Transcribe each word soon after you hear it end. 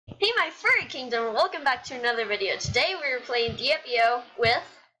Hey my furry kingdom, welcome back to another video. Today we're playing Diepio with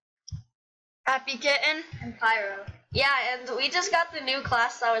Happy Kitten and Pyro. Yeah, and we just got the new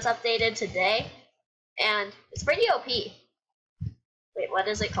class that was updated today, and it's pretty OP. Wait, what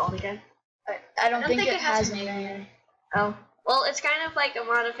is it called again? I don't think it has a name. Oh, well, it's kind of like a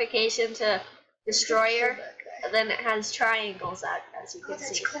modification to Destroyer, and then it has triangles as you can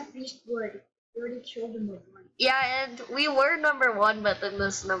see. Clint Beastwood. We already killed him with one. Yeah, and we were number one, but then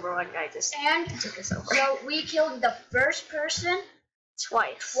this number one guy just took us over. So we killed the first person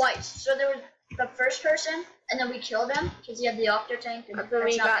twice. So there was the first person, and then we killed him because he had the Octo Tank. And then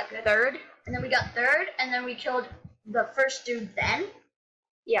we got third. And then we got third, and then we killed the first dude then.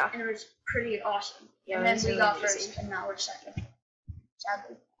 Yeah. And it was pretty awesome. Yeah, and then we got amazing. first, and now we're second.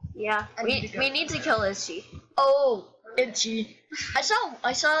 Sadly. Yeah. We need to kill Itchy. Oh, Itchy. I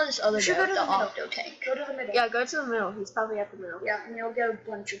saw this other guy with the Octo Tank. Go to the middle. Yeah, go to the middle. He's probably at the middle. Yeah, and you'll get a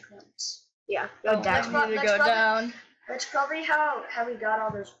bunch of points. Yeah, go down. Down. That's probably how we got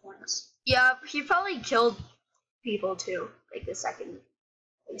all those points. Yeah, he probably killed people too, like the second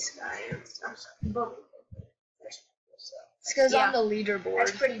place guy and stuff. But It's because Yeah. on the leaderboard.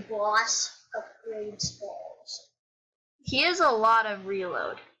 that's pretty boss upgrades balls. He has a lot of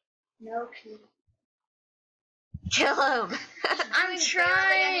reload. No kidding. Kill him. I'm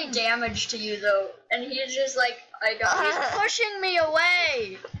trying. Any damage to you though, and he's just like, I got. He's pushing me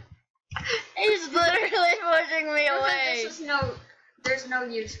away. He's literally pushing me away. This is there's no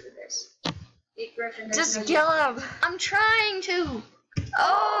use for this. Eat Griffin. Just kill him. I'm trying to.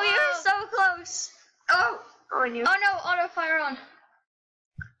 Oh, you're so close. Oh! Oh, and you. Oh no, auto fire on.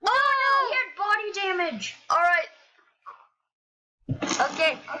 Oh no! He had body damage! Alright.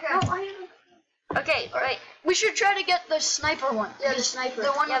 Okay. Okay. Okay. Right. We should try to get the sniper one. Yeah, the sniper.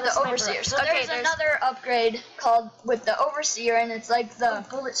 The one Yeah, with the sniper. overseer. So Okay, there's there's- another upgrade called with the overseer, and it's like the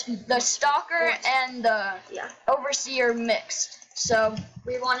bullet speed. the stalker and the Yeah. overseer mixed. So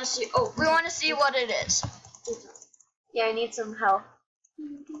We want to see. Oh, we want to see what it is. Yeah, I need some help.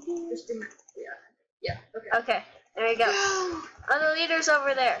 Just a minute. Yeah. Okay. Okay. There we go. Oh, the leader's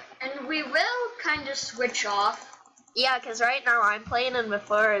over there. And we will kind of switch off. Yeah, because right now I'm playing and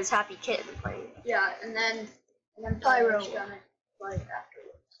before is Happy Kitten playing. Yeah, and then Pyro. Pyro's gonna play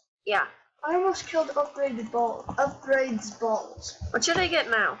afterwards. Yeah. I almost killed upgraded ball. Upgrades balls. What should I get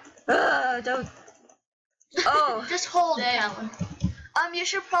now? Don't. Oh. Just hold Damn. down. You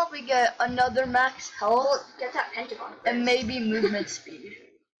should probably get another max health Get that pentagon. and maybe movement speed.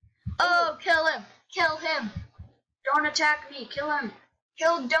 Oh, kill him! Kill him! Don't attack me. Kill him.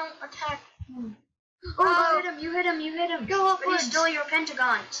 Don't attack him. Oh, you hit him. Go But he upwards. stole your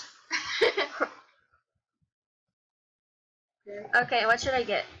pentagons. Okay, what should I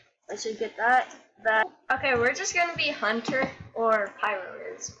get? I should get that. Okay, we're just gonna be Hunter or Pyro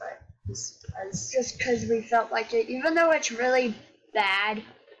is, but Just because we felt like it, even though it's really bad,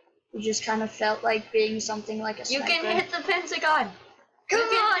 we just kind of felt like being something like a you sniper. can hit the Pentagon. Come You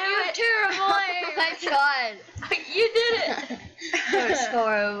can on, do you're it. terrible! Oh my god! You did it. That was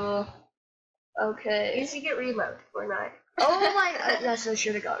horrible. Okay. You should get reload or not. Oh my! Yes, I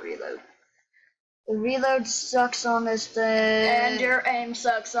should have got reload. The reload sucks on this thing. And your aim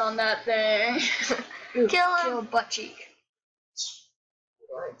sucks on that thing. Ooh, Kill him. Kill butt cheek.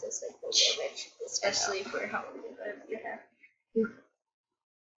 Or just like the damage, especially for how you have.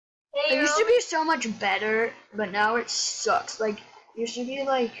 It used to be so much better, but now it sucks. Like, it used to be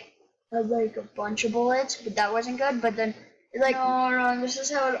like, had like a bunch of bullets, but that wasn't good. But then, like, no, this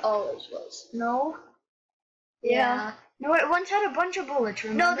is how it always was. No. Yeah. No, it once had a bunch of bullets.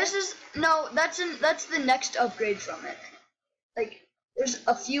 Remember? No, that's the next upgrade from it. Like, there's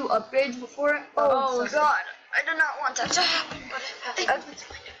a few upgrades before it. Oh god, I do not want that to happen, but it happened.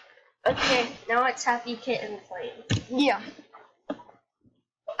 Okay, now it's Happy Kitten playing. Yeah.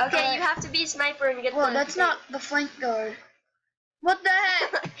 Okay, you have to be sniper and get Well, the. that's not the flank guard. What the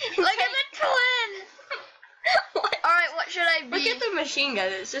heck? Look at the twin! Alright, what should I be? Look at the machine gun.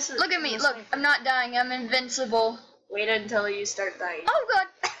 It's just. Look at me, look, I'm not dying, I'm invincible. Wait until you start dying. Oh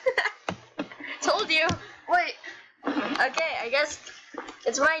god! Told you. Wait, Okay, I guess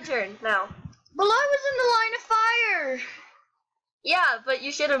it's my turn now. well I was in the line of fire! Yeah, but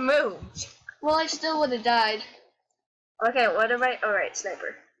you should have moved. Well, I still would have died. Okay, what am I? Alright,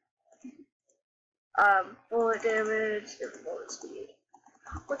 sniper. Bullet damage and bullet speed.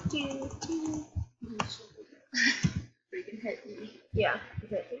 What do you do? Freaking hit me. Yeah,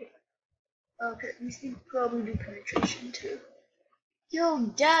 okay. Okay, we should probably do penetration too. Yo,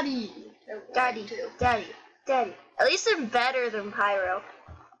 daddy! Daddy. At least I'm better than Pyro.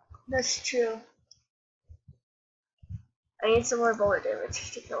 That's true. I need some more bullet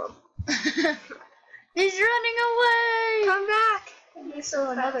damage to kill him. He's running away! Come back! He's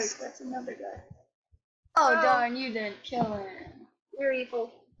so That's another guy. Oh, darn, you didn't kill him. You're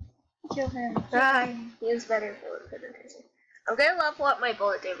evil. Kill him. He is better bullet penetration. I'm gonna level up my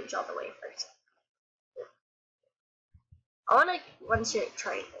bullet damage all the way first. I wanna one-shot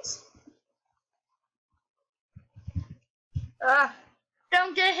try this. Ah!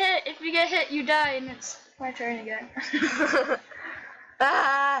 Don't get hit. If you get hit, you die, and it's my turn again.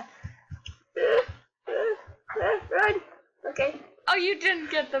 Ah! Run! Okay. Oh, you didn't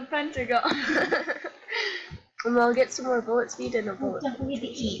get the pentagon. And I'll get some more bullet speed and a bullet. Don't forget to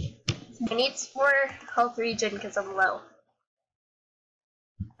eat. I need some more health regen because I'm low.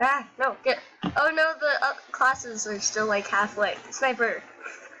 Ah, no, get. Oh no, the classes are still like halfway. Sniper!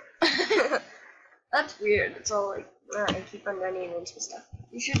 That's weird. It's all like, I keep on running into stuff.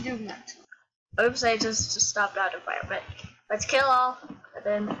 you should do that. Oops, I just stopped out of fire, but let's kill all, and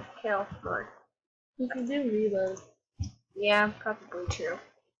then kill more. You can do reload. Yeah, probably true.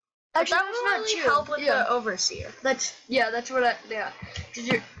 Actually, But that would really help with yeah. the overseer. That's what I because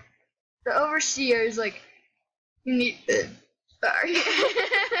the overseer is like you need sorry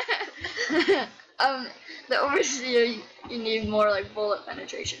the overseer you need more like bullet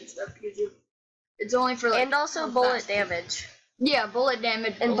penetration stuff because it's only for like And also how bullet fast damage. yeah bullet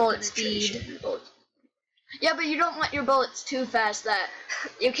damage And bullet penetration, speed. and bullet. Yeah, but you don't want your bullets too fast that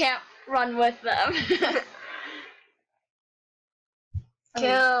you can't run with them.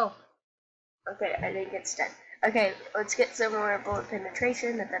 Kill! Okay, I think it's done. Okay, let's get some more bullet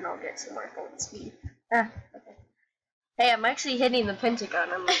penetration, and then I'll get some more bullet speed. Ah, okay. Hey, I'm actually hitting the pentagon.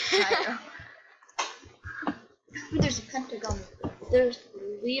 I'm like, tired. There's a pentagon. There's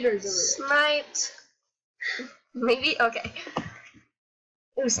leaders over there. Sniped. Maybe? Okay.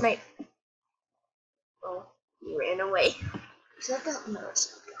 Ooh, snipe. Oh, he ran away. Is that the no?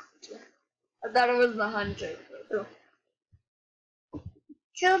 It's not the hunter. I thought it was the hunter. Ooh.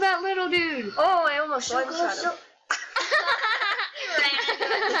 Kill that little dude. Oh, I almost one-shot close, him. He ran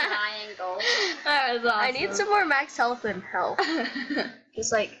into a triangle. That was awesome. I need some more max health and health.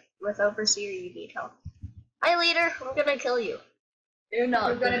 Just like with Overseer, you need help. Hi, leader. I'm gonna kill you. You're not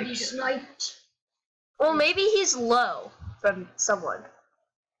You're gonna be kill- sniped. Well, maybe he's low from someone.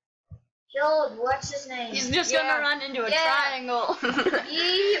 Killed. What's his name? He's just Yeah. gonna run into a Yeah. triangle.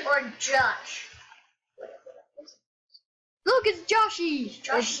 E or Josh. Look, it's Joshy.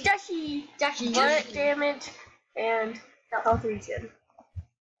 Joshy. Joshy. Joshy. Bullet damage and health regen.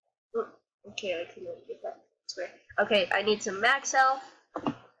 Ooh, okay, I can really get that. Swear. Okay, I need some max health.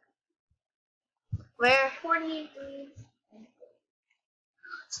 Where? 23.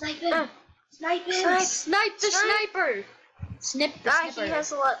 Snipe him. Ah. Snipe him. Snipe. Snipe the sniper. Snip the Ah, snipper. he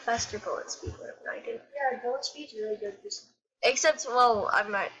has a lot faster bullet speed than I do. Yeah, bullet speed's really good. Except, well,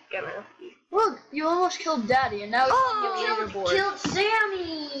 I'm not gonna. Look, you almost killed Daddy, and now he's on Oh, the leaderboard. Killed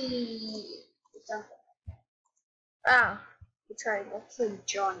Sammy. Ah, the triangle. So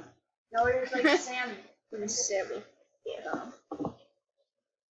Johnny. No, it was like Sammy. Who's Sammy? Yeah.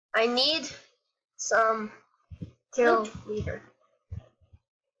 I need some kill leader.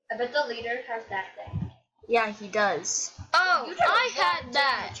 I bet the leader has that thing. Yeah, he does. Oh, You did a I lot of had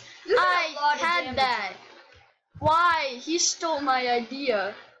that. damage. You did a lot I of had damage that. Why? He stole my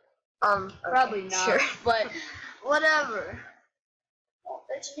idea. Okay, Probably not, Sure. but whatever. Oh,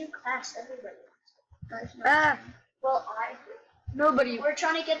 it's a new class. Everybody. Ah, Well, Nobody. we're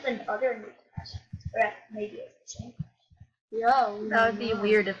trying to get the other new class. Or maybe it's the same. Yeah. that would be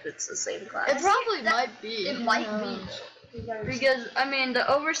weird if it's the same class. It probably might be. It might Yeah. be. Because I mean, the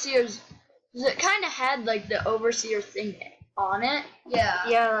overseers, it kind of had like the overseer thing on it. Yeah.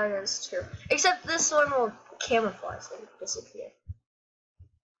 Yeah, that is true. Except this one will camouflage and disappear.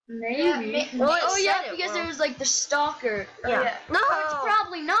 Maybe. Yeah, Well, it Oh yeah, said it because will. it was like the stalker. Yeah. yeah. No. Oh, it's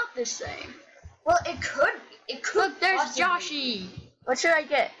probably not the same. Well, it could be. It could. Look, there's possibly Joshy. What should I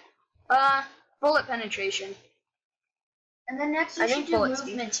get? Bullet penetration. And then next I you should think do bullet speed.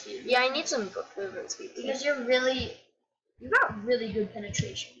 movement speed. Yeah, I need some movement speed. too. Because you got really good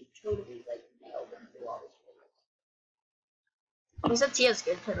penetration. You totally like nailed them through all this. Except he has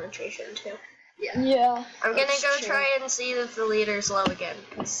good penetration too. Yeah. I'm gonna That's go true. try and see if the leader's low again,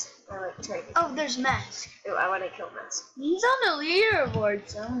 because I like trying to. Oh, there's Mask. Ooh, I want to kill Mess. He's on the leaderboard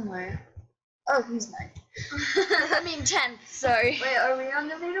somewhere. Oh, he's 9th. I mean 10th. Sorry. Wait, are we on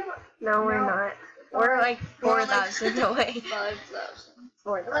the leaderboard? No, we're No. not. We're like We're like 4,000 away. 5,000.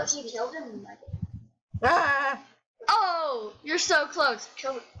 4,000. Unless you killed him. Ah! Oh, you're so close.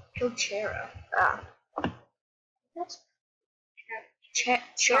 Kill Chara. Ah. That's Chara.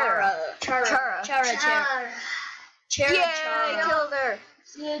 Chara. Chara. Yeah, I Chara. killed her.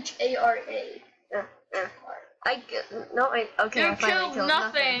 CHARA. Okay, I finally killed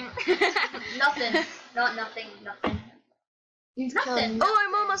nothing. Nothing. Not nothing. Nothing. You've Nothing. killed Oh,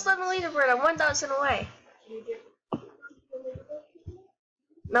 I'm almost on the leaderboard. I'm 1,000 away.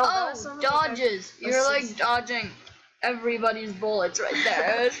 No, that was Oh, something dodges. I- You're Let's like dodging everybody's bullets right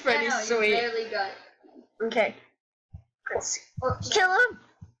there. It was pretty I know, you sweet. barely got it. Okay. Let's Oh, kill him.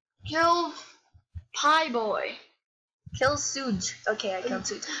 Kill Pie Boy. Kill Suge. Okay, I killed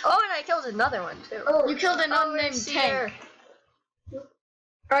Suge. Oh, and I killed another one too. Oh, You killed an unnamed Overseer. tank.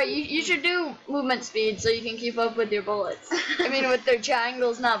 Alright, you should do movement speed so you can keep up with your bullets. I mean, with their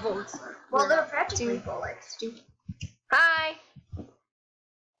triangles, not bullets. well, they're practically bullets. Hi.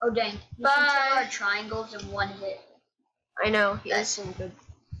 Oh, dang. You Bye. can kill our triangles in one hit. I know. He has some good.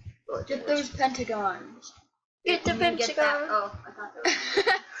 Get those pentagons. Get the You can get that- pentagon. Oh, I thought that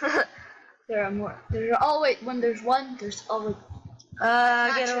was... There are more. There are always, when there's one, there's always.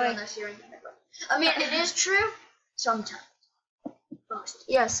 Not Get true away. unless you're in the middle. I mean, it is true sometimes. Most.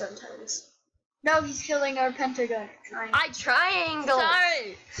 Yeah, sometimes. No, he's killing our pentagon. Triangles.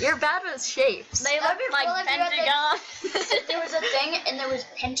 Sorry. You're bad with shapes. They That'd look be like cool if you had pentagons. There was a thing, and there was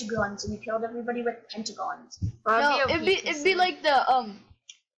pentagons, and you killed everybody with pentagons. No, it'd be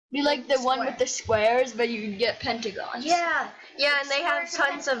like the one with the squares, but you could get pentagons. Yeah. Yeah, and they have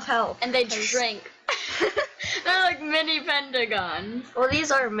tons of health. And they shrink. They're like mini pentagons. Well,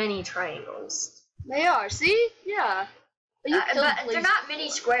 these are mini triangles. They are. See? Yeah. But you killed But they're Blaze not mini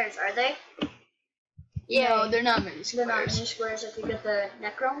before. squares, are they? No, they're not mini They're not squares. mini squares if you get the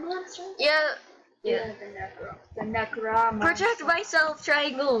Necromancer? Yeah. The Necro. The Necromancer. Protect myself,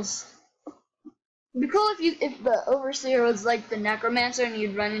 triangles. It'd be cool if the Overseer was like the Necromancer and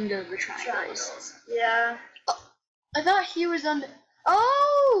you'd run into the triangles. Yeah. I thought he was on the.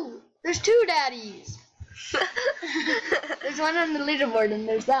 Oh! There's two daddies! There's one on the leaderboard and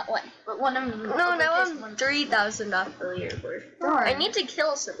there's that one. But one of them. No, now I'm 3,000 off the leaderboard. I need to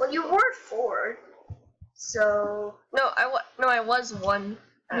kill someone. Well, you were 4. So. No, I was 1.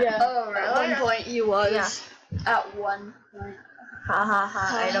 Yeah. Oh, At really? one point he was. Yeah. At 1 point. Ha ha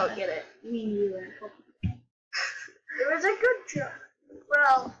ha! I don't get it. Me neither. It was a good job.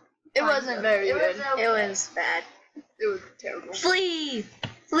 Well. It wasn't very It good. was okay. It was bad. It was terrible. Flee!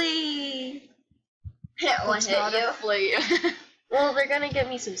 Flee! One It's hit not you. a flea. Well, they're gonna get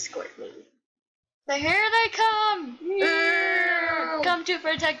me some squirt, maybe. So here they come! No. Come to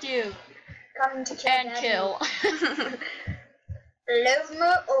protect you Come to kill and Daddy. kill. Love me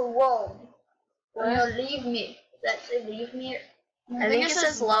or won't? Will you leave me? Does that say leave me? I think it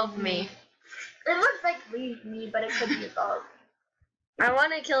says love me. It looks like leave me, but it could be love. I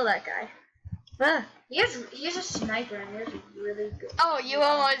want to kill that guy. Ah. He's a sniper and he's really good. Oh, you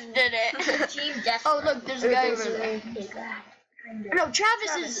almost did it. Team Death. Oh, look, there's a guy over there. No,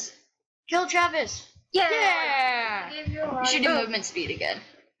 Travis is. Kill Travis. Yeah. Give your You life. should do movement speed again.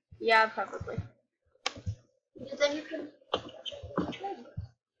 Yeah, probably. Then you can.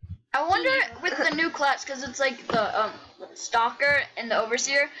 I wonder with the new class, because it's like the Stalker and the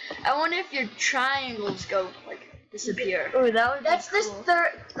Overseer. I wonder if your triangles go like disappear. Oh, that would That's be this cool.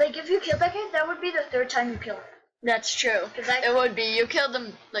 third. Like if you kill that guy, that would be the 3rd time you kill him. That's true. 'Cause I- It would be. You killed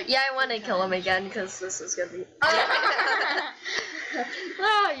him like. Yeah, I want to kill him again because this is gonna be.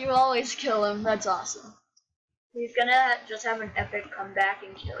 Ah, you always kill him. That's awesome. He's gonna just have an epic comeback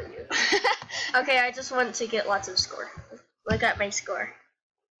and kill you. Okay, I just want to get lots of score. Look at my score.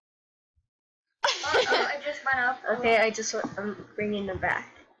 Oh, it just went up. Okay, I'm bringing them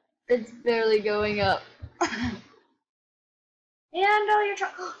back. It's barely going up. And all your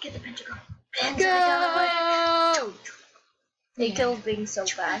oh, get the Pentagon. Go! They killed Bing so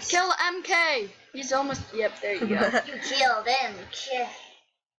fast. Kill MK. He's almost. Yep, there you go. You kill them. Kill.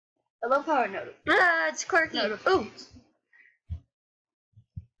 I love how it noted. Ah, it's quirky. Ooh.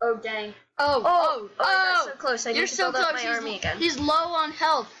 Oh dang. Oh, that's so close. I You're need to so build close. up my army again. He's low on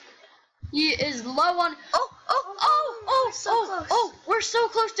health. He is low on. So close. Oh, we're so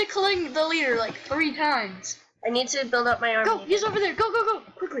close to killing the leader like 3 times. I need to build up my army. Go, again. he's over there. Go, go, go.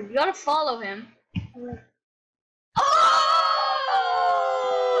 Quickly, you gotta follow him. Oh!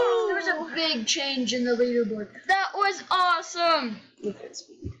 There was a big change in the leaderboard. That was awesome. Movement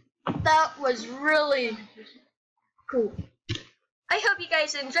speed. That was really cool. I hope you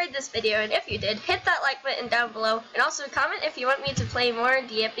guys enjoyed this video, and if you did, hit that like button down below, and also comment if you want me to play more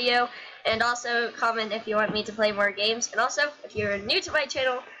DFBO, and also comment if you want me to play more games, and also, if you're new to my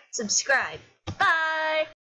channel, subscribe. Bye!